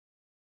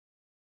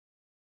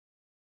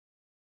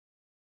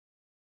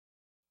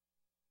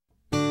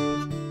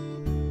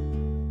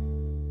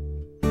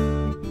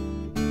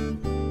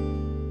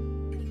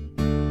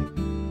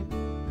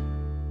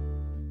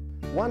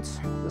Once,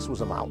 this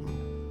was a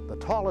mountain, the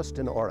tallest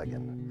in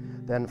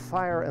Oregon. Then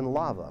fire and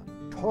lava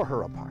tore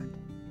her apart,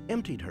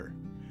 emptied her,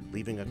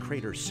 leaving a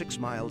crater 6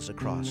 miles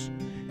across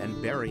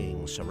and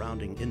burying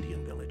surrounding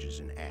Indian villages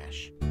in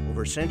ash.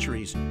 Over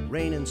centuries,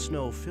 rain and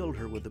snow filled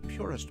her with the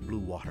purest blue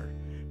water,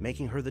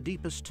 making her the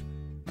deepest,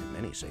 and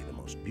many say the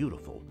most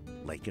beautiful,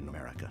 lake in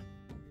America.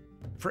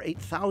 For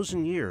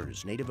 8,000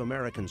 years, Native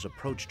Americans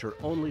approached her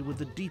only with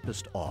the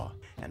deepest awe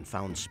and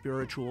found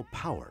spiritual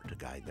power to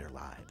guide their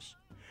lives.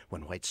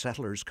 When white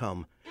settlers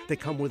come, they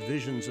come with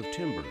visions of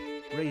timber,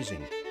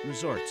 grazing,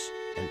 resorts,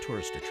 and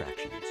tourist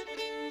attractions.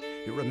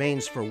 It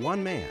remains for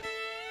one man,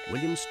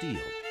 William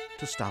Steele,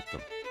 to stop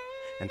them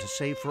and to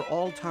save for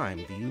all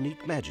time the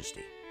unique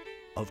majesty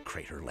of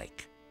Crater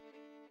Lake.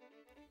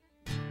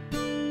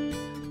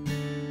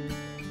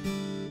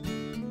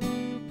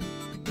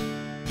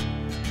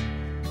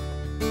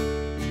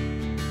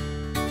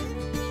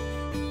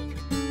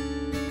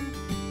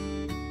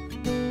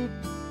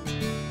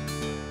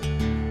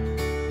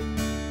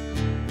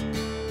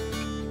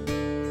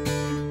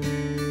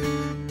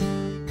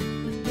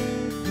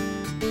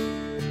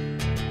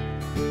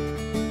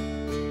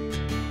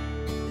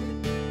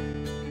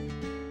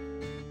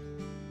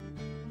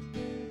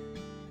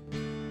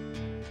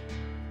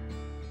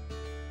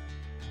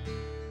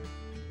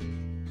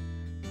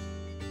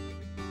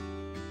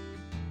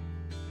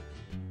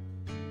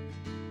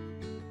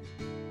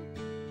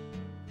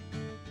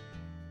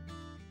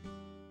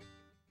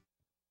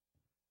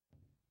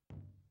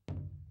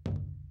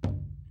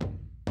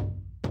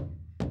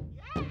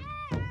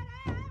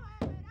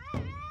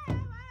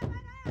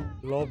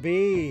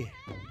 Lobi,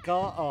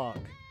 Gaak,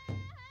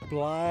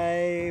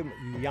 Blai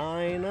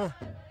Yaina,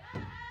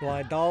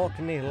 Blai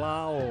Dalkni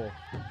Lao,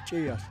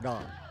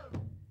 Chiasdot.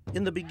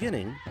 In the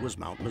beginning was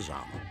Mount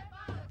Mazama.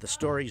 The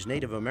stories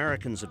Native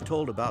Americans have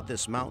told about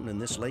this mountain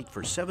and this lake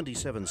for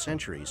 77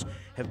 centuries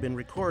have been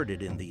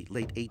recorded in the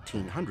late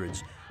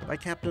 1800s by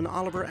Captain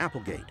Oliver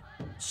Applegate,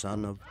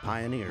 son of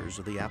pioneers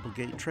of the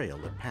Applegate Trail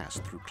that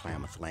passed through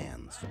Klamath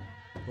lands.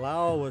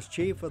 Lao was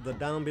chief of the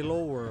down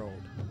below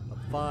world,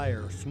 of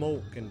fire,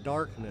 smoke, and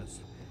darkness,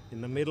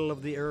 in the middle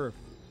of the earth,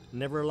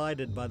 never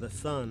lighted by the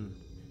sun.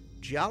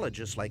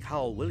 Geologists like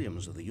Howell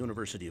Williams of the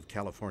University of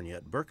California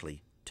at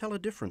Berkeley tell a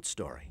different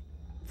story.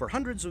 For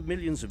hundreds of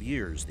millions of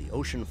years, the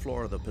ocean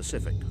floor of the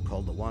Pacific,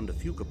 called the Juan de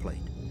Fuca Plate,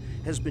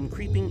 has been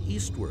creeping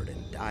eastward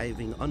and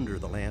diving under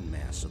the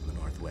landmass of the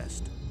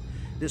Northwest.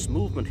 This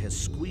movement has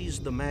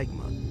squeezed the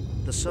magma,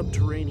 the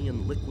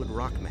subterranean liquid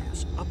rock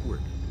mass,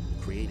 upward,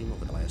 creating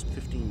over the last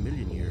 15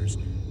 million years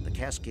the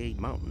Cascade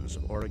Mountains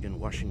of Oregon,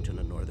 Washington,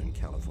 and Northern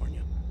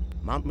California.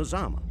 Mount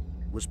Mazama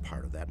was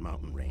part of that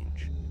mountain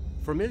range.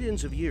 For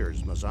millions of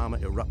years, Mazama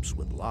erupts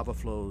with lava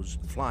flows,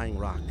 flying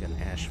rock, and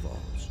ash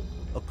falls.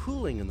 A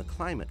cooling in the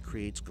climate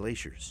creates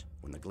glaciers.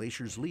 When the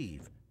glaciers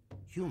leave,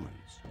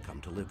 humans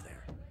come to live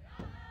there.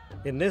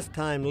 In this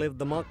time lived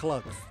the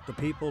Mucklucks, the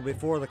people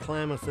before the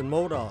Klamaths and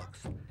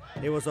Modocs.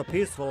 It was a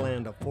peaceful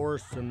land of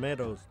forests and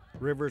meadows,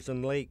 rivers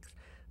and lakes,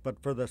 but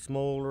for the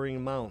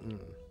smoldering mountain.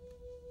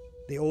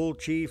 The old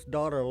chief's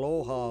daughter,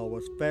 Aloha,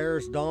 was fair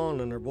as dawn,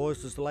 and her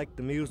voice was like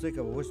the music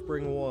of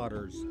whispering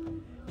waters.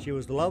 She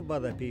was loved by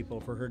the people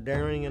for her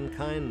daring and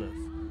kindness.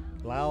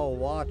 Lao,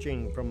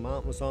 watching from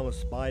Mount Mazama,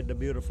 spied the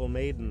beautiful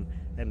maiden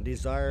and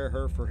desired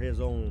her for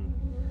his own.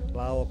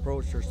 Lao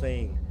approached her,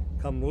 saying,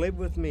 "Come live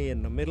with me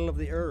in the middle of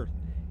the earth.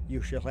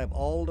 You shall have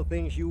all the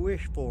things you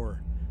wish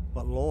for."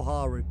 But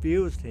Aloha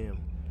refused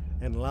him,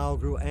 and Lao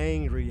grew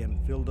angry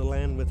and filled the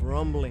land with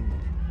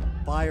rumblings.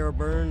 Fire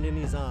burned in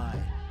his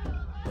eye.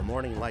 The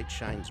morning light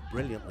shines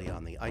brilliantly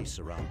on the ice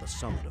around the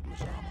summit of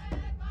Mazama.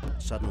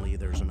 Suddenly,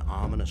 there's an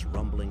ominous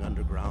rumbling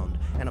underground,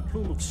 and a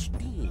plume of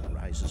steam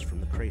rises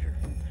from the crater.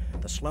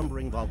 The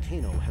slumbering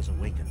volcano has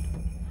awakened.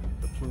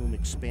 The plume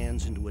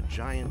expands into a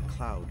giant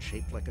cloud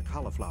shaped like a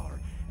cauliflower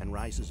and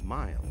rises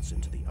miles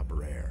into the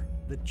upper air.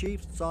 The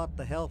chief sought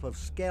the help of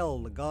Skell,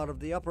 the god of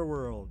the upper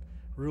world,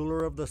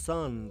 ruler of the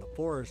sun, the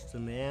forests,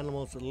 and the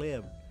animals that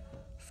lived.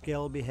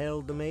 Skell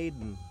beheld the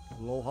maiden,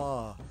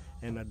 Aloha,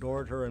 and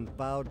adored her and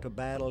vowed to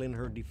battle in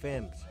her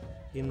defense.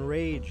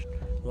 Enraged,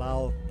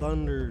 Lao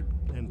thundered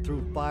and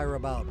threw fire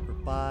about for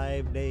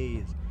 5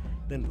 days,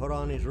 then put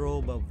on his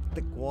robe of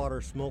thick water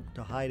smoke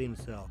to hide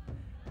himself,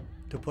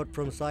 to put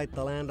from sight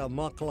the land of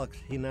Mucklucks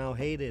he now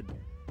hated.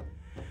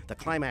 The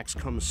climax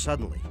comes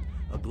suddenly.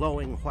 A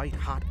glowing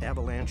white-hot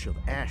avalanche of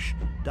ash,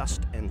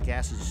 dust, and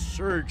gases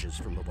surges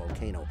from the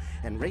volcano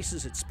and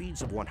races at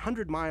speeds of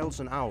 100 miles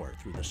an hour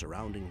through the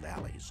surrounding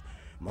valleys,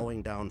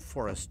 mowing down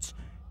forests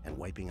and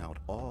wiping out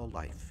all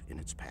life in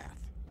its path.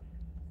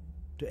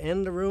 To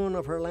end the ruin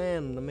of her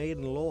land, the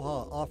maiden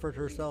Aloha offered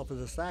herself as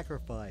a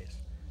sacrifice,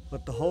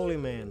 but the holy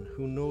man,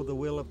 who knew the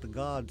will of the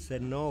gods,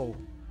 said no,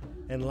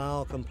 and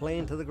Lao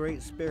complained to the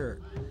Great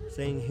Spirit,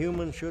 saying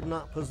humans should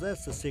not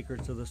possess the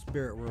secrets of the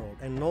spirit world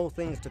and know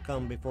things to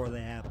come before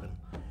they happen,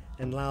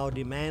 and Lao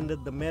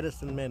demanded the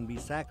medicine men be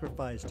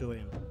sacrificed to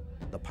him.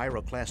 The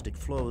pyroclastic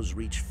flows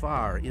reach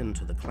far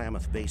into the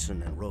Klamath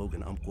Basin and Rogue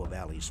and Umpqua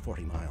valleys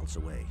 40 miles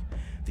away.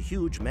 The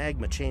huge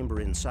magma chamber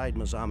inside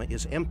Mazama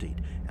is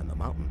emptied, and the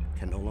mountain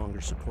can no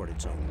longer support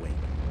its own weight.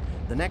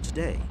 The next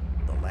day,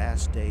 the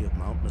last day of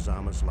Mount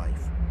Mazama's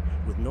life,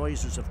 with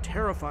noises of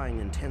terrifying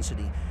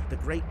intensity, the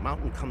great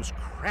mountain comes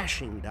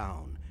crashing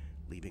down,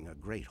 leaving a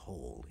great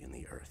hole in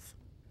the earth.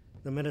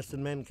 The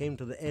medicine men came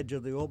to the edge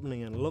of the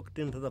opening and looked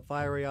into the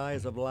fiery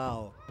eyes of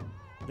Lao.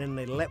 Then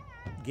they leapt,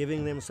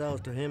 giving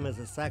themselves to him as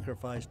a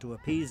sacrifice to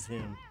appease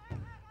him.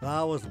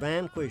 Lao was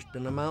vanquished,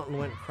 and the mountain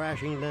went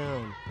crashing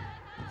down.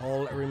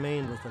 All that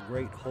remained was a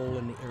great hole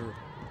in the earth.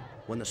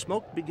 When the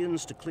smoke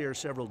begins to clear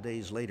several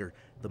days later,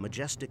 the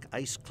majestic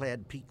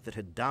ice-clad peak that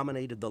had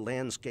dominated the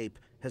landscape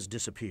has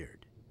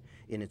disappeared.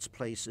 In its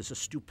place is a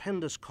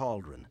stupendous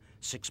cauldron,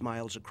 6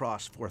 miles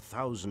across,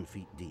 4,000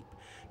 feet deep.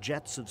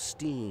 Jets of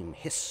steam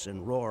hiss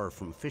and roar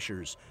from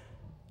fissures.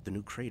 The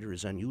new crater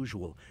is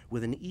unusual,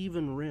 with an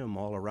even rim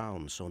all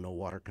around so no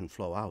water can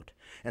flow out,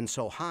 and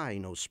so high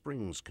no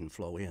springs can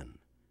flow in.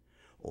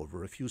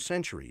 Over a few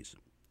centuries,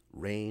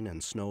 rain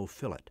and snow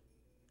fill it,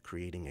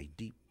 creating a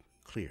deep,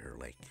 clear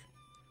lake.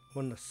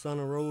 When the sun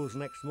arose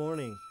next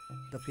morning,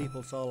 the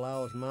people saw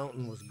Lao's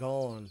mountain was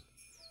gone.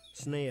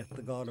 Snaith,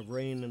 the god of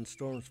rain and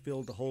storms,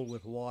 filled the hole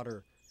with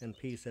water, and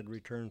peace had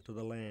returned to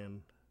the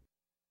land.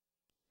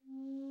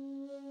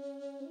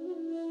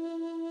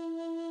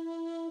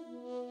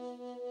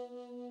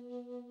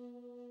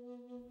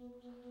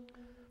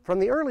 From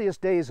the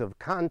earliest days of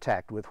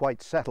contact with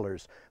white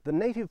settlers, the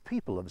native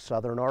people of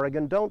southern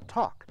Oregon don't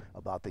talk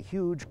about the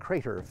huge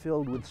crater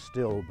filled with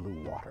still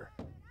blue water.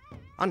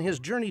 On his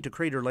journey to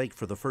Crater Lake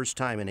for the first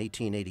time in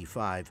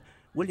 1885,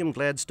 William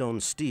Gladstone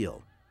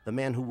Steele, the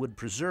man who would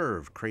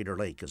preserve Crater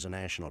Lake as a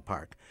national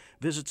park,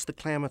 visits the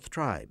Klamath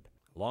tribe.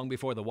 Long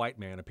before the white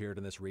man appeared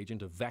in this region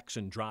to vex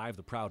and drive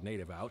the proud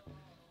native out,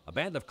 a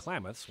band of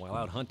Klamaths, while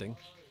out hunting,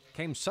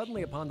 came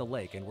suddenly upon the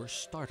lake and were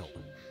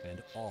startled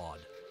and awed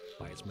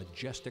by its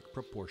majestic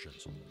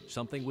proportions.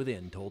 Something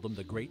within told them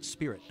the Great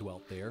Spirit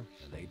dwelt there,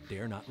 and they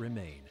dare not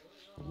remain.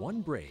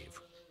 One brave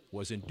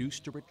was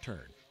induced to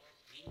return.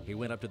 He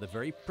went up to the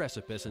very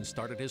precipice and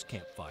started his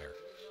campfire.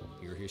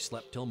 Here he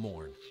slept till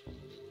morn.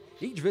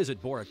 Each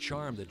visit bore a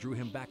charm that drew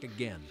him back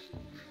again.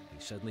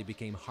 He suddenly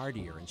became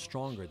hardier and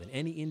stronger than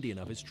any Indian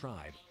of his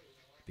tribe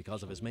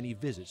because of his many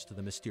visits to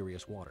the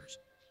mysterious waters.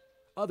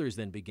 Others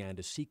then began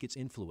to seek its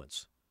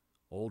influence.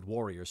 Old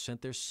warriors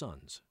sent their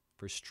sons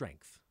for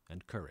strength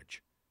and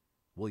courage.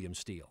 William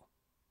Steele.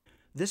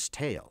 This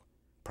tale,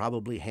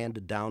 probably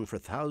handed down for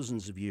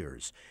thousands of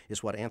years,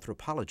 is what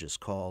anthropologists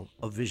call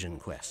a vision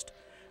quest,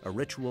 a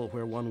ritual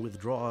where one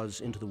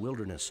withdraws into the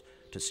wilderness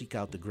to seek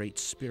out the Great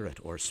Spirit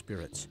or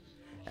spirits,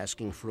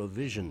 asking for a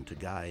vision to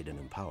guide and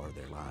empower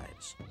their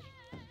lives.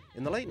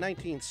 In the late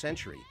 19th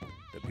century,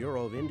 the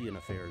Bureau of Indian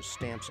Affairs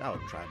stamps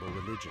out tribal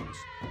religions.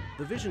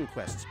 The vision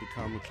quests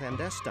become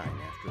clandestine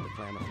after the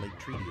Klamath Lake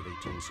Treaty of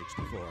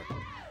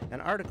 1864. An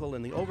article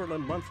in the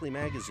Overland Monthly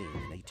magazine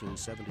in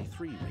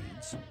 1873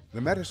 reads, "The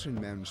medicine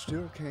men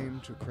still came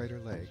to Crater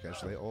Lake as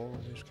they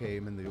always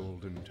came in the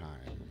olden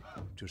time,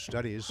 to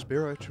study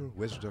spiritual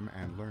wisdom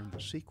and learn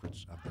the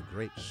secrets of the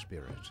Great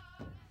Spirit.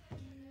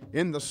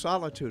 In the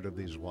solitude of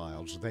these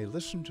wilds, they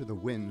listened to the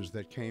winds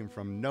that came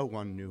from no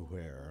one knew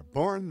where,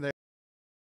 borne there